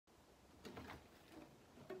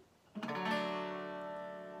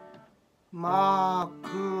真っ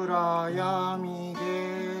暗闇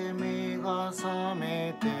で目が覚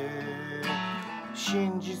めて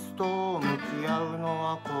真実と向き合うの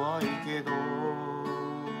は怖いけど、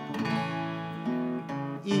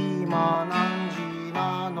今何時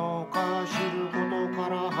なのか知ることか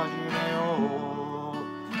ら始めよ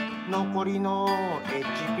う。残りの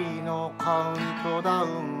HP のカウントダウ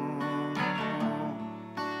ン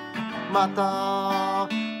また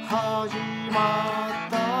始まっ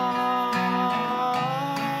た。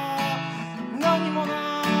何もな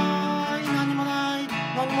い何もない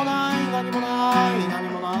何もない何もない何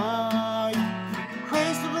もない。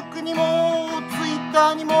 Facebook にも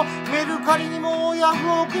Twitter にもメルカリにもヤ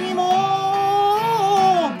フオクにも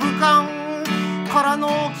武漢からの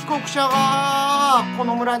帰国者がこ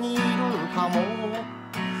の村にいるかも。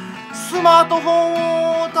スマートフォ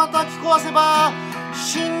ンを叩き壊せば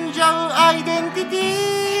死んじゃうアイデンティティ。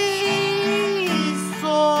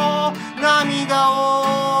そう涙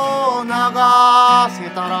を流せ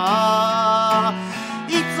たら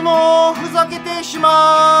いつもふざけてし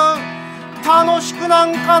まう。楽しくな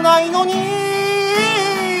んかないのに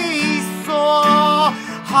いっそ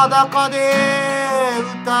裸で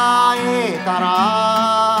歌えた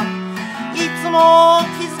らいつも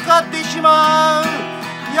気遣ってしまう。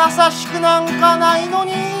優しくなんかないの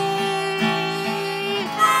に。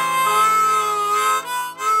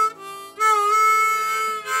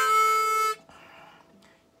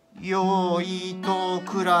酔いと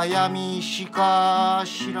暗闇しか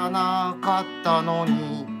知らなかったの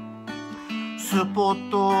にスポ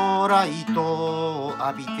ットライトを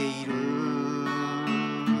浴びている。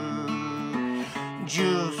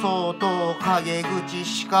重曹と陰口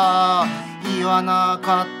しか言わな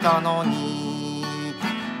かったのに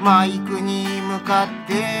マイクに向かっ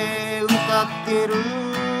て歌ってる。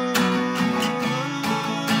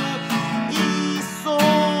いっそ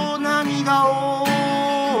涙を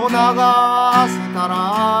流せた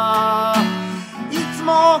らいつ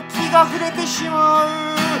も気が触れてしまう。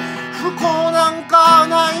不幸なんか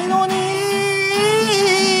ないのにい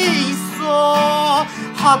っそ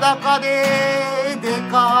裸で出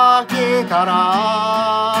かけた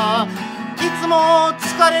らいつも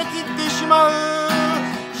疲れ切ってしまう。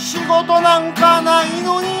仕事なんかない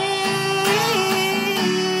のに